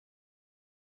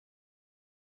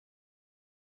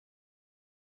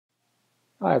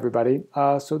Hi everybody.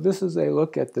 So this is a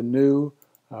look at the new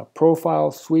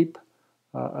profile sweep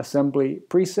assembly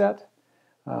preset.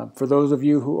 For those of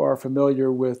you who are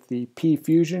familiar with the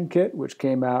MeshFusion kit, which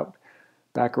came out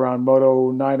back around Modo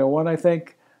 901, I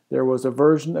think, there was a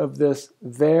version of this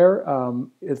there.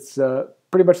 It's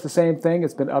pretty much the same thing.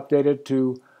 It's been updated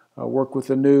to work with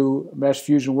the new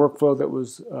MeshFusion workflow that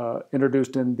was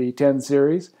introduced in the 10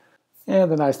 series.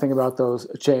 And the nice thing about those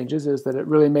changes is that it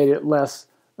really made it less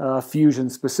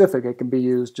Fusion specific. It can be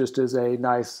used just as a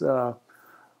nice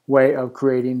way of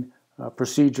creating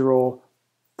procedural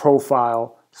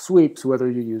profile sweeps, whether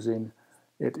you're using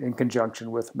it in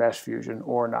conjunction with MeshFusion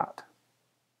or not.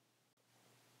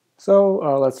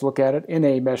 So let's look at it in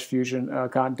a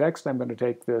MeshFusion context. I'm going to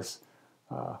take this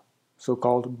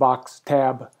so-called box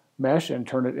tab mesh and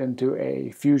turn it into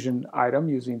a Fusion item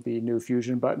using the new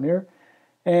Fusion button here.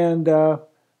 And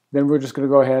then we're just going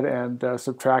to go ahead and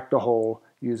subtract a hole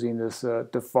using this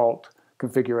default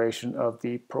configuration of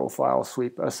the profile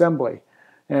sweep assembly.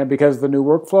 And because of the new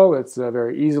workflow, it's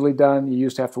very easily done. You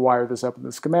used to have to wire this up in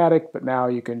the schematic, but now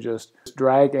you can just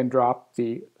drag and drop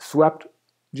the swept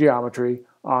geometry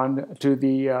onto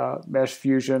the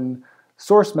MeshFusion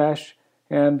source mesh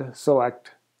and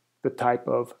select the type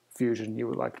of fusion you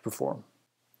would like to perform.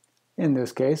 In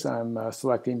this case, I'm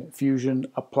selecting Fusion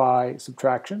Apply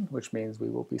Subtraction, which means we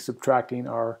will be subtracting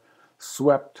our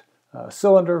swept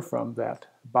cylinder from that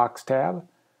box tab.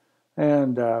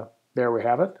 And there we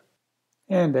have it.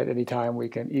 And at any time we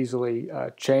can easily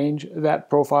change that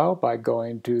profile by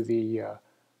going to the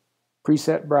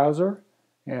preset browser.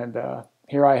 And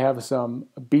here I have some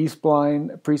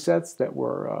B-spline presets that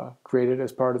were created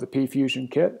as part of the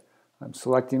MeshFusion kit. I'm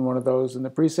selecting one of those in the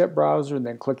preset browser and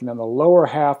then clicking on the lower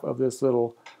half of this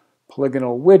little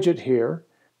polygonal widget here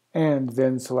and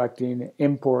then selecting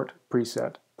Import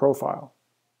Preset Profile.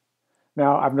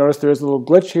 Now I've noticed there's a little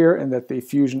glitch here in that the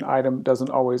Fusion item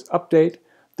doesn't always update.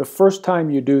 The first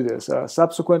time you do this,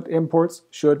 subsequent imports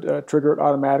should trigger it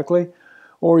automatically,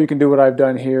 or you can do what I've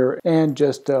done here and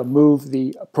just move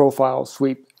the profile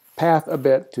sweep path a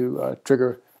bit to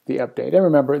trigger the update. And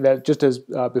remember that just as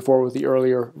before with the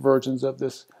earlier versions of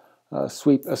this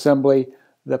sweep assembly,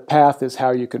 the path is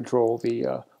how you control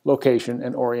the location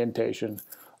and orientation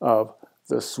of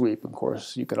the sweep. Of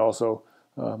course, you can also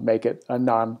make it a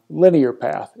non-linear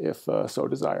path if so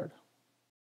desired.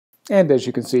 And as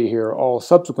you can see here, all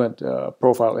subsequent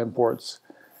profile imports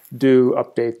do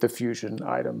update the Fusion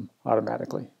item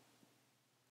automatically.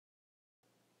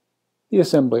 The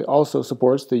assembly also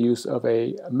supports the use of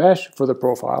a mesh for the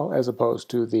profile as opposed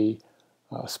to the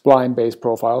spline-based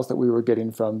profiles that we were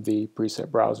getting from the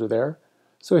preset browser there.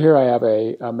 So here I have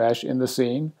a mesh in the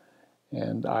scene,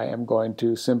 and I am going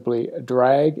to simply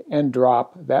drag and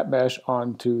drop that mesh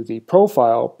onto the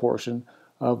profile portion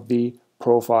of the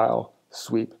profile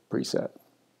sweep preset.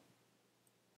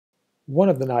 One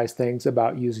of the nice things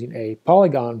about using a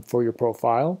polygon for your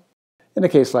profile, in a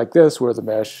case like this where the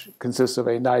mesh consists of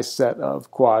a nice set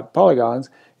of quad polygons,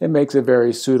 it makes a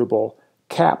very suitable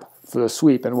cap for the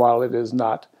sweep. And while it is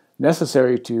not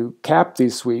necessary to cap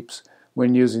these sweeps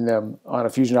when using them on a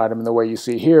Fusion item in the way you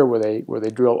see here where they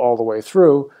drill all the way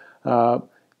through,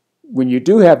 when you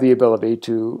do have the ability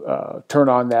to turn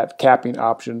on that capping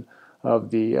option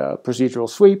of the procedural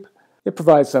sweep, it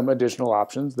provides some additional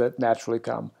options that naturally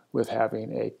come with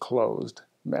having a closed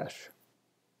mesh.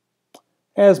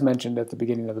 As mentioned at the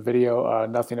beginning of the video,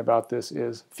 nothing about this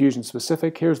is Fusion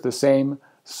specific. Here's the same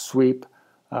sweep,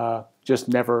 just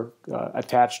never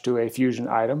attached to a Fusion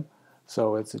item.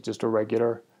 So it's just a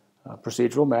regular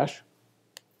procedural mesh.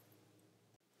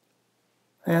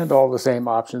 And all the same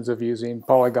options of using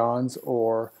polygons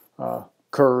or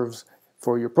curves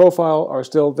for your profile are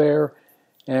still there.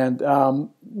 And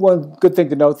one good thing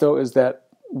to note though is that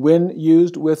when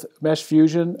used with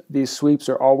MeshFusion, these sweeps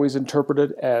are always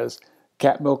interpreted as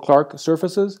Catmull-Clark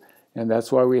surfaces, and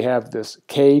that's why we have this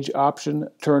cage option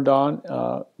turned on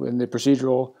in the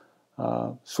procedural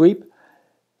sweep.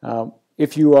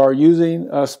 If you are using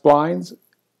splines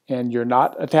and you're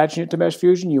not attaching it to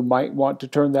MeshFusion, you might want to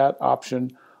turn that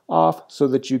option off so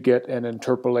that you get an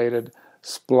interpolated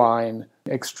spline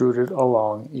extruded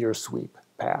along your sweep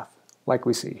path, like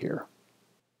we see here.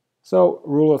 So,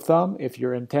 rule of thumb, if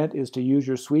your intent is to use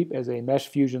your sweep as a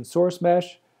MeshFusion source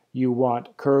mesh, you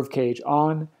want curve cage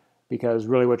on, because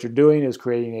really what you're doing is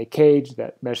creating a cage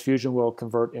that MeshFusion will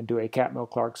convert into a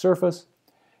Catmull-Clark surface.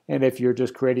 And if you're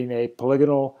just creating a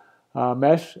polygonal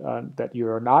mesh that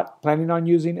you're not planning on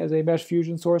using as a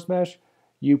MeshFusion source mesh,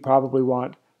 you probably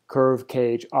want curve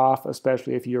cage off,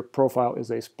 especially if your profile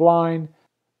is a spline.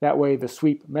 That way the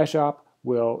sweep mesh op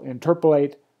will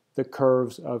interpolate the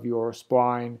curves of your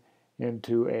spline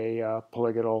into a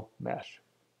polygonal mesh.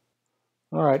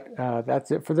 All right,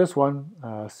 that's it for this one.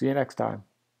 See you next time.